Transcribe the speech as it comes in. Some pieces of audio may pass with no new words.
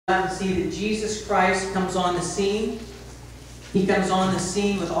and see that Jesus Christ comes on the scene. He comes on the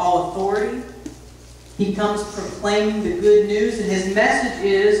scene with all authority. He comes proclaiming the good news, and his message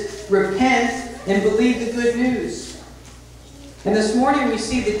is repent and believe the good news. And this morning we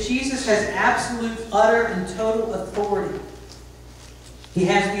see that Jesus has absolute, utter, and total authority. He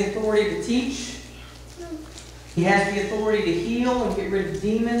has the authority to teach. He has the authority to heal and get rid of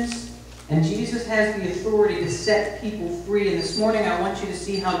demons. And Jesus has the authority to set people free. And this morning I want you to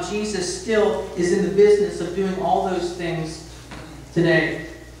see how Jesus still is in the business of doing all those things today.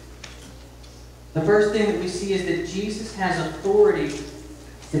 The first thing that we see is that Jesus has authority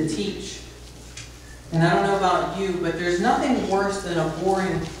to teach. And I don't know about you, but there's nothing worse than a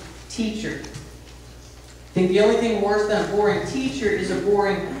boring teacher. I think the only thing worse than a boring teacher is a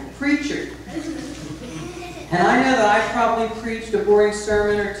boring preacher. And I know that I've probably preached a boring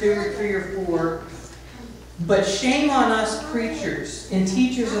sermon or two or three or four, but shame on us preachers and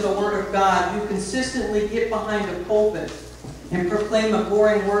teachers of the Word of God who consistently get behind a pulpit and proclaim a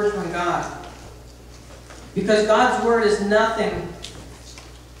boring word from God. Because God's Word is nothing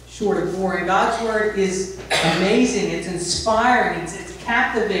short of boring. God's Word is amazing. It's inspiring. It's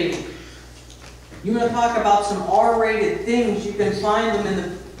captivating. You want to talk about some R-rated things, you can find them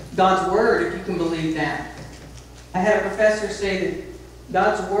in God's Word, if you can believe that. I had a professor say that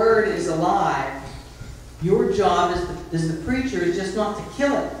God's Word is alive. Your job as the preacher is just not to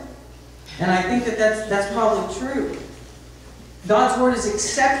kill it. And I think that that's probably true. God's Word is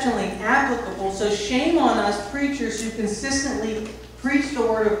exceptionally applicable, so shame on us preachers who consistently preach the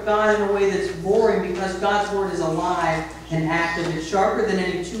Word of God in a way that's boring, because God's Word is alive and active. It's sharper than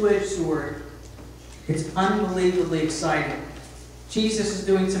any two-edged sword. It's unbelievably exciting. Jesus is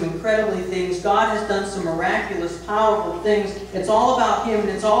doing some incredible things. God has done some miraculous, powerful things. It's all about Him, and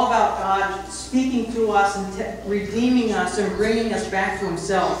it's all about God speaking to us and redeeming us and bringing us back to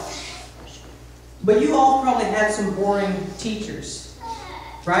Himself. But you all probably had some boring teachers,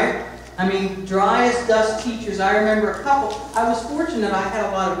 right? I mean, dry as dust teachers. I remember a couple. I was fortunate I had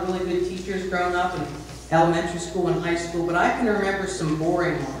a lot of really good teachers growing up in elementary school and high school, but I can remember some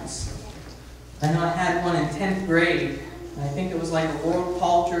boring ones. I know I had one in 10th grade. I think it was like a world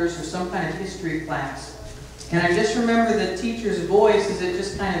cultures or some kind of history class. And I just remember the teacher's voice as it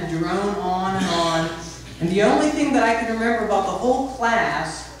just kind of droned on and on. And the only thing that I can remember about the whole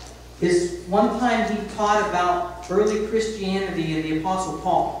class is one time he taught about early Christianity and the Apostle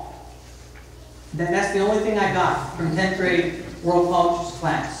Paul. That's the only thing I got from 10th grade world cultures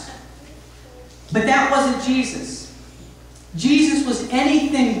class. But that wasn't Jesus. Jesus was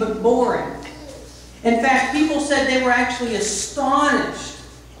anything but boring. In fact, people said they were actually astonished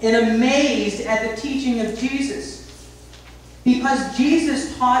and amazed at the teaching of Jesus, because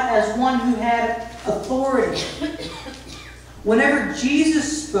Jesus taught as one who had authority. Whenever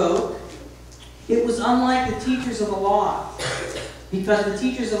Jesus spoke, it was unlike the teachers of the law, because the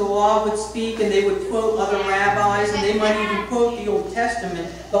teachers of the law would speak and they would quote other rabbis and they might even quote the Old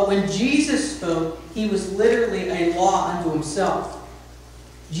Testament. But when Jesus spoke, He was literally a law unto Himself.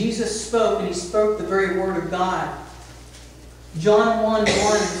 Jesus spoke, and He spoke the very Word of God. John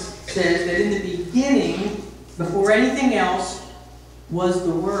 1:1 says that in the beginning, before anything else, was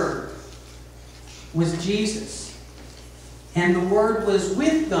the Word, was Jesus. And the Word was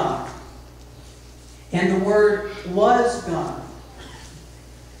with God. And the Word was God.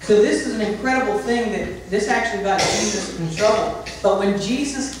 So this is an incredible thing that this actually got Jesus in trouble. But when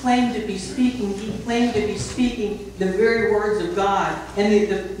Jesus claimed to be speaking, He claimed to be speaking the very words of God. And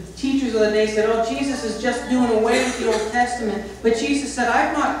the teachers of the day said, oh, Jesus is just doing away with the Old Testament. But Jesus said,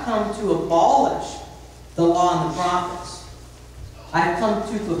 I've not come to abolish the law and the prophets. I've come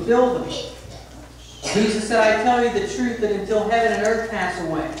to fulfill them. Jesus said, I tell you the truth, that until heaven and earth pass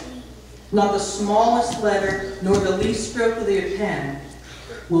away, not the smallest letter nor the least stroke of the pen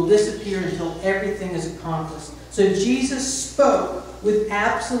will disappear until everything is accomplished. So Jesus spoke with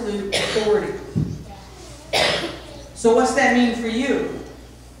absolute authority. So what's that mean for you?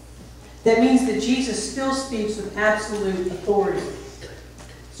 That means that Jesus still speaks with absolute authority.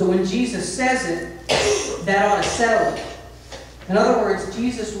 So when Jesus says it, that ought to settle it. In other words,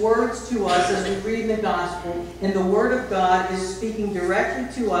 Jesus' words to us as we read the Gospel, and the Word of God is speaking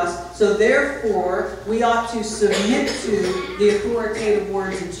directly to us, so therefore we ought to submit to the authoritative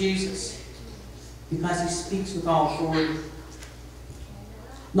words of Jesus, because He speaks with all authority.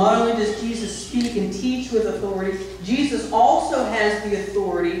 Not only does Jesus speak and teach with authority, Jesus also has the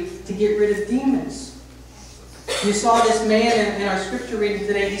authority to get rid of demons. You saw this man in our scripture reading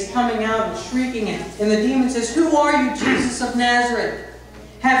today. He's coming out and shrieking, and the demon says, who are you, Jesus of Nazareth?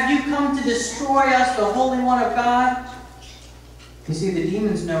 Have you come to destroy us, the Holy One of God? You see, the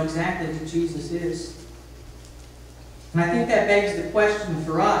demons know exactly who Jesus is. And I think that begs the question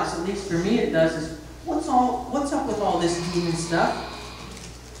for us, at least for me it does, is what's up with all this demon stuff?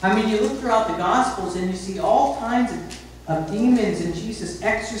 I mean, you look throughout the Gospels and you see all kinds of demons and Jesus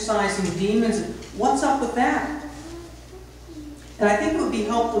exorcising demons. What's up with that? And I think it would be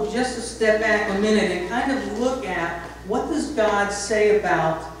helpful just to step back a minute and kind of look at what does God say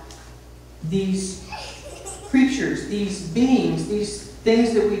about these creatures, these beings, these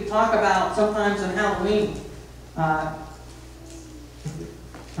things that we talk about sometimes on Halloween.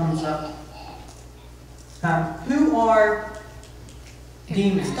 Comes up. Who are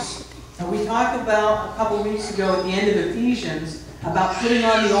demons? Now, we talked about a couple weeks ago at the end of Ephesians about putting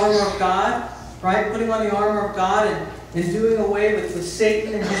on the armor of God, right? Putting on the armor of God and doing away with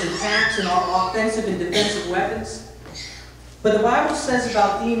Satan and his attacks and our offensive and defensive weapons. But the Bible says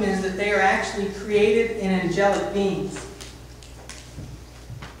about demons that they are actually created and angelic beings.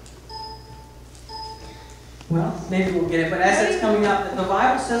 Well, maybe we'll get it, but as it's coming up, the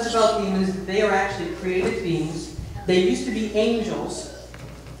Bible says about demons that they are actually created beings. They used to be angels.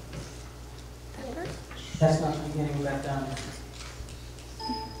 That's not the beginning of that down there.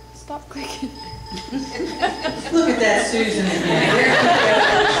 Stop clicking. Look at that Susan again.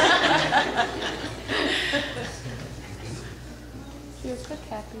 She was quick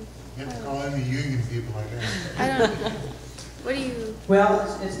happy. You have to call in the union people like that. I don't know. What do you...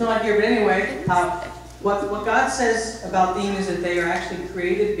 Well, it's not here, but anyway, what God says about demons is that they are actually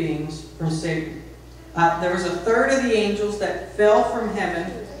created beings from Satan. There was a third of the angels that fell from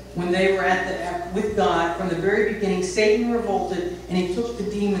heaven when they were with God. From the very beginning, Satan revolted and he took the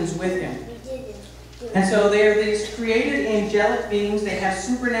demons with him. And so they are these created angelic beings. They have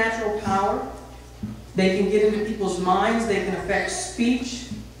supernatural power. They can get into people's minds. They can affect speech.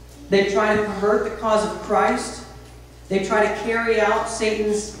 They try to pervert the cause of Christ. They try to carry out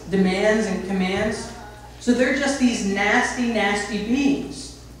Satan's demands and commands. So they're just these nasty, nasty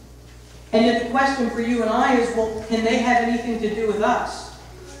beings. And yet the question for you and I is, well, can they have anything to do with us?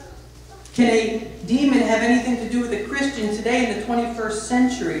 Can a demon have anything to do with a Christian today in the 21st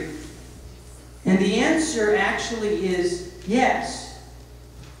century? And the answer actually is yes.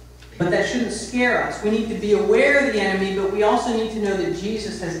 But that shouldn't scare us. We need to be aware of the enemy, but we also need to know that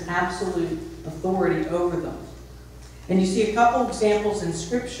Jesus has absolute authority over them. And you see a couple examples in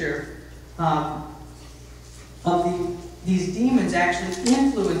Scripture of these demons actually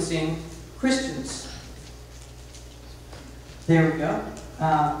influencing Christians. There we go.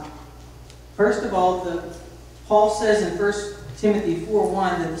 First of all, Paul says in 1 Timothy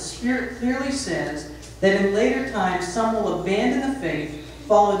 4:1 that the Spirit clearly says that in later times some will abandon the faith,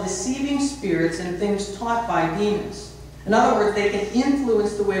 follow deceiving spirits and things taught by demons. In other words, they can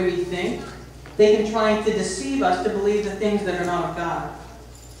influence the way we think. They can try to deceive us to believe the things that are not of God.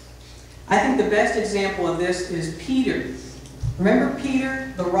 I think the best example of this is Peter. Remember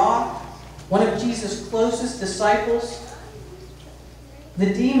Peter, the rock, one of Jesus' closest disciples?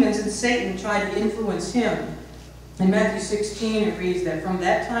 The demons and Satan tried to influence him. In Matthew 16, it reads that from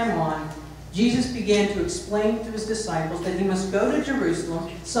that time on, Jesus began to explain to his disciples that he must go to Jerusalem,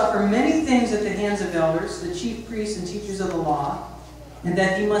 suffer many things at the hands of elders, the chief priests and teachers of the law, and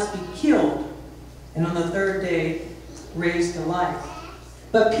that he must be killed, and on the third day raised to life.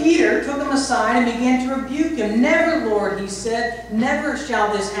 But Peter took him aside and began to rebuke him. "Never, Lord," he said, "never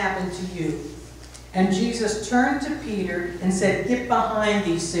shall this happen to you." And Jesus turned to Peter and said, "Get behind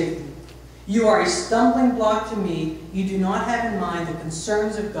thee, Satan. You are a stumbling block to me. You do not have in mind the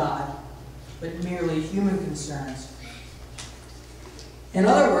concerns of God, but merely human concerns." In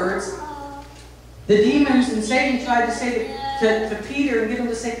other words, the demons and Satan tried to say to Peter and get him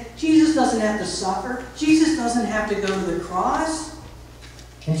to say, Jesus doesn't have to suffer. Jesus doesn't have to go to the cross.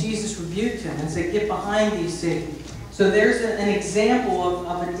 And Jesus rebuked him and said, "Get behind thee, Satan." So there's an example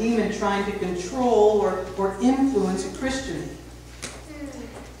of a demon trying to control or influence a Christian.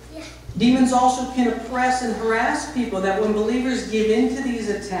 Demons also can oppress and harass people, that when believers give in to these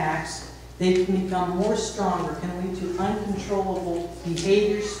attacks, they can become more stronger, can lead to uncontrollable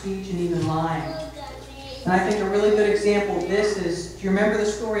behavior, speech, and even lying. And I think a really good example of this is, do you remember the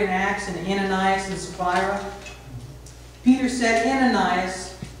story in Acts in Ananias and Sapphira? Peter said, "Ananias,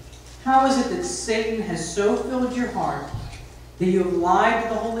 how is it that Satan has so filled your heart that you have lied to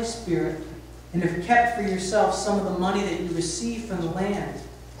the Holy Spirit and have kept for yourself some of the money that you received from the land?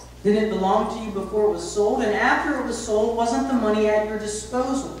 Didn't it belong to you before it was sold? And after it was sold, wasn't the money at your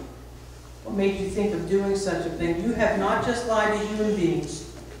disposal? What made you think of doing such a thing? You have not just lied to human beings,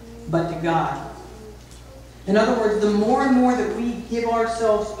 but to God." In other words, the more and more that we give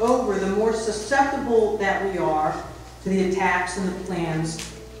ourselves over, the more susceptible that we are to the attacks and the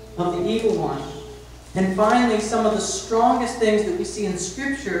plans of the evil one. And finally, some of the strongest things that we see in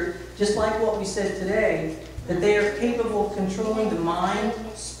Scripture, just like what we said today, that they are capable of controlling the mind,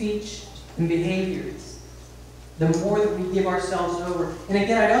 speech, and behavior. The more that we give ourselves over. And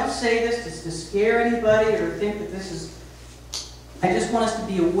again, I don't say this to scare anybody or think that this is... I just want us to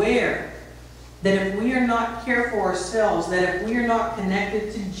be aware that if we are not careful ourselves, that if we are not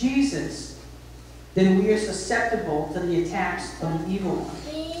connected to Jesus, then we are susceptible to the attacks of the evil one.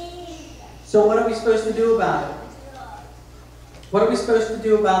 So what are we supposed to do about it? What are we supposed to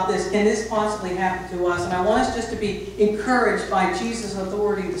do about this? Can this possibly happen to us? And I want us just to be encouraged by Jesus'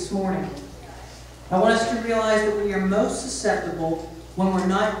 authority this morning. I want us to realize that we are most susceptible when we're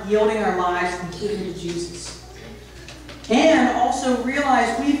not yielding our lives completely to Jesus. And also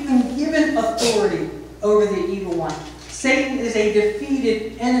realize we've been given authority over the evil one. Satan is a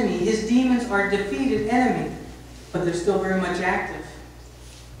defeated enemy. His demons are a defeated enemy, but they're still very much active.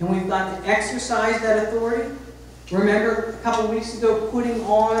 And we've got to exercise that authority. Remember a couple weeks ago, putting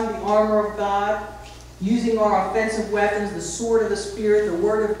on the armor of God, using our offensive weapons, the sword of the Spirit, the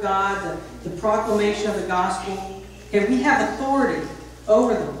Word of God, the proclamation of the gospel. Okay, we have authority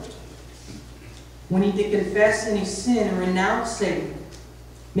over them. We need to confess any sin and renounce Satan,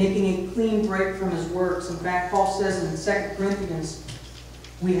 making a clean break from his works. In fact, Paul says in 2 Corinthians,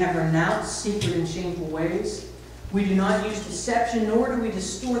 we have renounced secret and shameful ways. We do not use deception, nor do we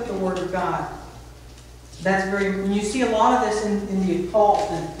distort the Word of God. That's when you see a lot of this in the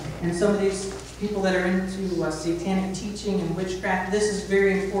occult and some of these people that are into satanic teaching and witchcraft. This is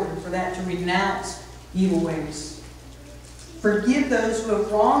very important for that, to renounce evil ways. Forgive those who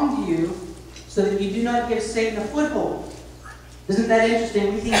have wronged you so that you do not give Satan a foothold. Isn't that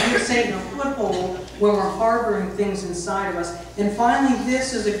interesting? We can give Satan a foothold when we're harboring things inside of us. And finally,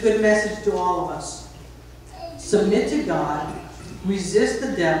 this is a good message to all of us. Submit to God, resist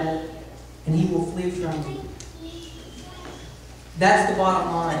the devil, and he will flee from you. That's the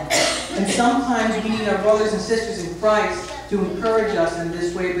bottom line. And sometimes we need our brothers and sisters in Christ to encourage us in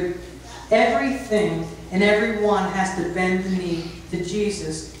this way, but everything and everyone has to bend the knee to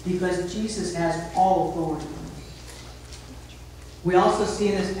Jesus because Jesus has all authority. We also see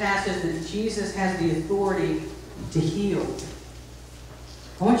in this passage that Jesus has the authority to heal.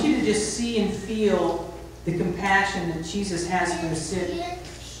 I want you to just see and feel the compassion that Jesus has for the sick.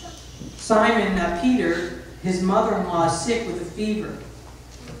 Simon Peter, his mother-in-law, is sick with a fever.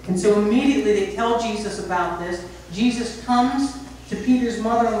 And so immediately they tell Jesus about this. Jesus comes to Peter's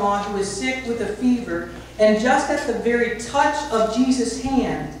mother-in-law who is sick with a fever. And just at the very touch of Jesus'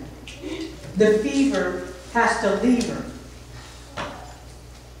 hand, the fever has to leave her.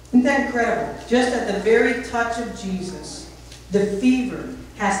 Isn't that incredible? Just at the very touch of Jesus, the fever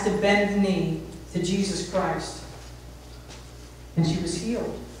has to bend the knee to Jesus Christ. And she was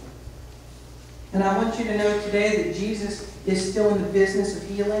healed. And I want you to know today that Jesus is still in the business of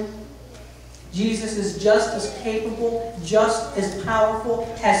healing. Jesus is just as capable, just as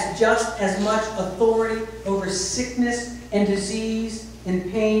powerful, has just as much authority over sickness and disease and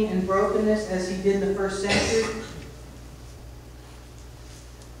pain and brokenness as he did in the first century.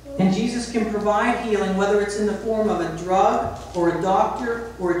 And Jesus can provide healing, whether it's in the form of a drug, or a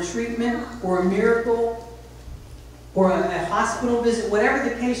doctor, or a treatment, or a miracle, or a hospital visit. Whatever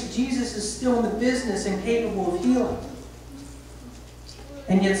the case, Jesus is still in the business and capable of healing.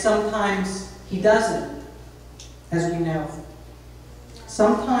 And yet sometimes he doesn't, as we know.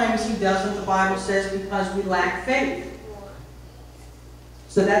 Sometimes he doesn't, the Bible says, because we lack faith.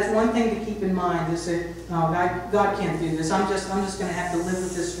 So that's one thing to keep in mind. Is that, oh, God can't do this. I'm just going to have to live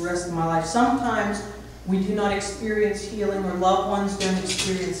with this the rest of my life. Sometimes we do not experience healing, or loved ones don't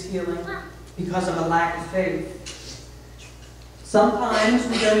experience healing because of a lack of faith. Sometimes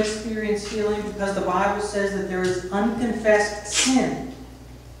we don't experience healing because the Bible says that there is unconfessed sin.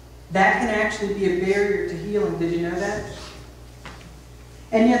 That can actually be a barrier to healing. Did you know that?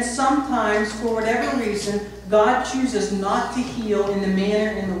 And yet sometimes, for whatever reason, God chooses not to heal in the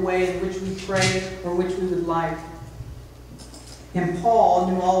manner and the way in which we pray or which we would like. And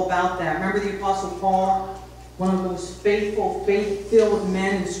Paul knew all about that. Remember the Apostle Paul, one of the most faithful, faith-filled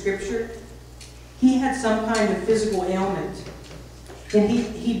men in Scripture? He had some kind of physical ailment. And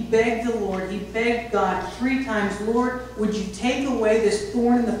he begged the Lord, he begged God 3 times, Lord, would you take away this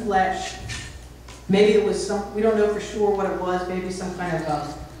thorn in the flesh? Maybe it was some, we don't know for sure what it was, maybe some kind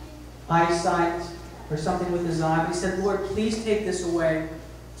of eyesight or something with his eye. But he said, Lord, please take this away.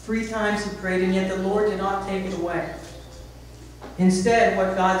 3 times he prayed, and yet the Lord did not take it away. Instead,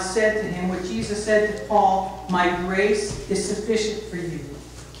 what God said to him, what Jesus said to Paul, my grace is sufficient for you.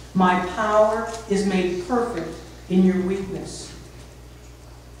 My power is made perfect in your weakness.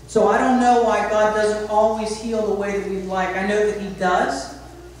 So I don't know why God doesn't always heal the way that we'd like. I know that He does.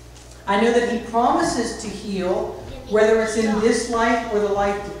 I know that He promises to heal, whether it's in this life or the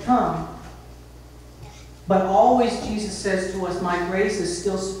life to come. But always Jesus says to us, my grace is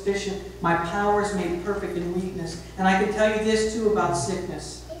still sufficient. My power is made perfect in weakness. And I can tell you this too about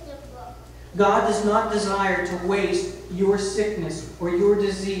sickness. God does not desire to waste your sickness or your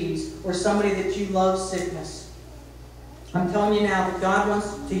disease or somebody that you love sickness. I'm telling you now that God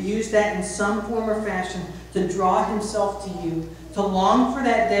wants to use that in some form or fashion to draw Himself to you, to long for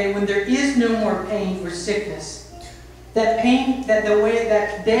that day when there is no more pain or sickness. That pain,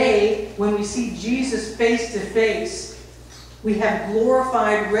 that day when we see Jesus face to face, we have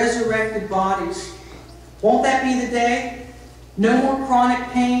glorified, resurrected bodies. Won't that be the day? No more chronic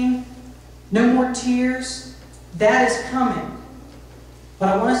pain, no more tears. That is coming. But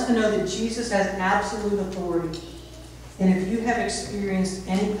I want us to know that Jesus has absolute authority. And if you have experienced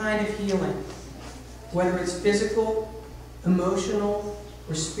any kind of healing, whether it's physical, emotional,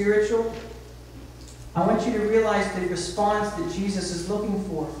 or spiritual, I want you to realize the response that Jesus is looking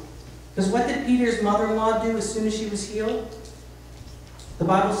for. Because what did Peter's mother-in-law do as soon as she was healed? The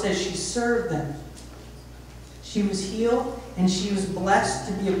Bible says she served them. She was healed and she was blessed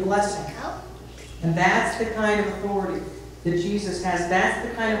to be a blessing. And that's the kind of authority that Jesus has. That's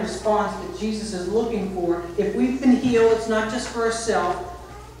the kind of response that Jesus is looking for. If we've been healed, it's not just for ourselves,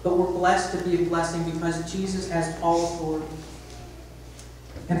 but we're blessed to be a blessing because Jesus has all authority.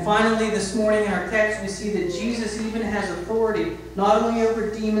 And finally, this morning in our text, we see that Jesus even has authority, not only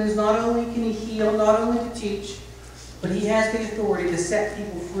over demons, not only can He heal, not only to teach, but He has the authority to set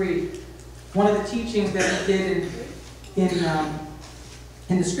people free. One of the teachings that He did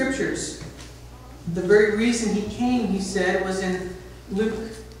in the Scriptures, the very reason He came, He said, was in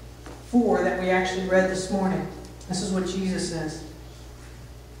Luke 4 that we actually read this morning. This is what Jesus says.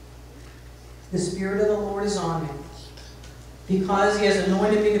 The Spirit of the Lord is on me, because He has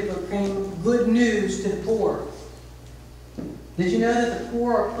anointed me to proclaim good news to the poor. Did you know that the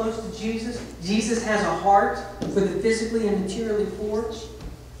poor are close to Jesus? Jesus has a heart for the physically and materially poor.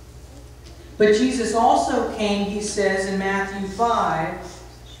 But Jesus also came, He says in Matthew 5,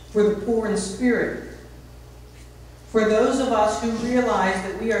 for the poor in spirit. For those of us who realize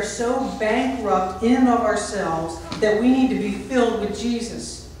that we are so bankrupt in and of ourselves that we need to be filled with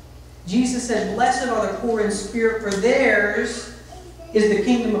Jesus. Jesus said, blessed are the poor in spirit, for theirs is the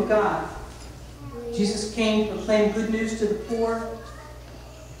kingdom of God. Jesus came to proclaim good news to the poor.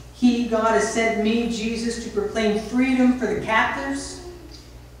 He, God, has sent me, Jesus, to proclaim freedom for the captives.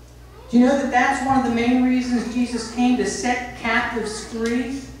 Do you know that that's one of the main reasons Jesus came, to set captives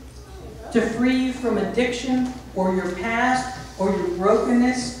free? To free you from addiction, or your past, or your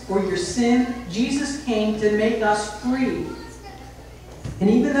brokenness, or your sin. Jesus came to make us free. And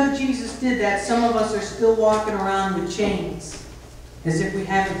even though Jesus did that, some of us are still walking around with chains, as if we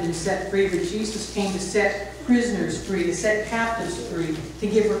haven't been set free. But Jesus came to set prisoners free, to set captives free, to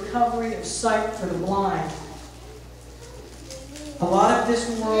give recovery of sight for the blind. A lot of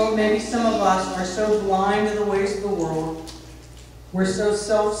this world, maybe some of us, are so blind to the ways of the world. We're so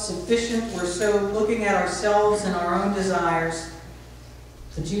self-sufficient. We're so looking at ourselves and our own desires.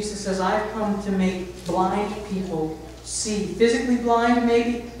 But Jesus says, I've come to make blind people see. Physically blind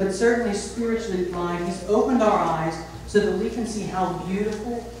maybe, but certainly spiritually blind. He's opened our eyes so that we can see how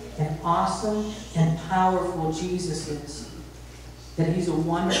beautiful and awesome and powerful Jesus is. That He's a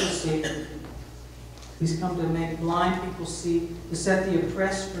wonderful Savior. He's come to make blind people see, to set the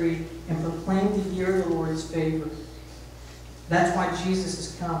oppressed free, and proclaim the year of the Lord's favor. That's why Jesus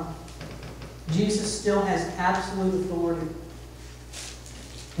has come. Jesus still has absolute authority.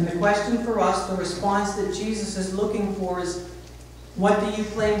 And the question for us, the response that Jesus is looking for is, what do you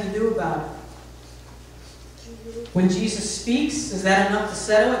claim to do about it? When Jesus speaks, is that enough to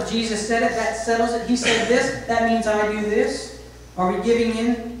settle it? Jesus said it, that settles it. He said this, that means I do this. Are we giving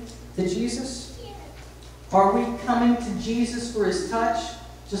in to Jesus? Are we coming to Jesus for His touch,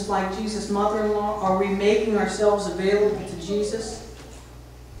 just like Jesus' mother-in-law? Are we making ourselves available to Jesus?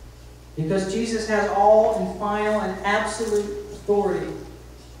 Because Jesus has all and final and absolute authority.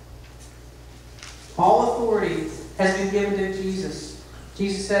 All authority has been given to Jesus.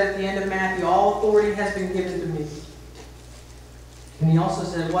 Jesus said at the end of Matthew, all authority has been given to me. And He also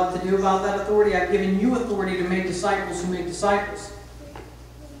said what to do about that authority. I've given you authority to make disciples who make disciples.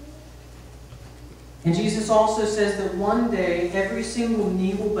 And Jesus also says that one day every single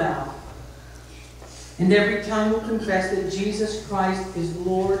knee will bow and every tongue will confess that Jesus Christ is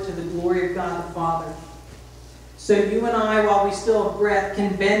Lord, to the glory of God the Father. So you and I, while we still have breath,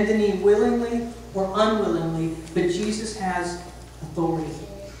 can bend the knee willingly or unwillingly, but Jesus has authority.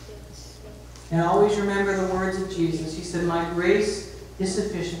 And always remember the words of Jesus. He said, "My grace is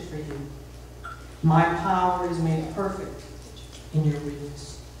sufficient for you. My power is made perfect in your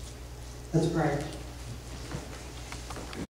weakness." Let's pray.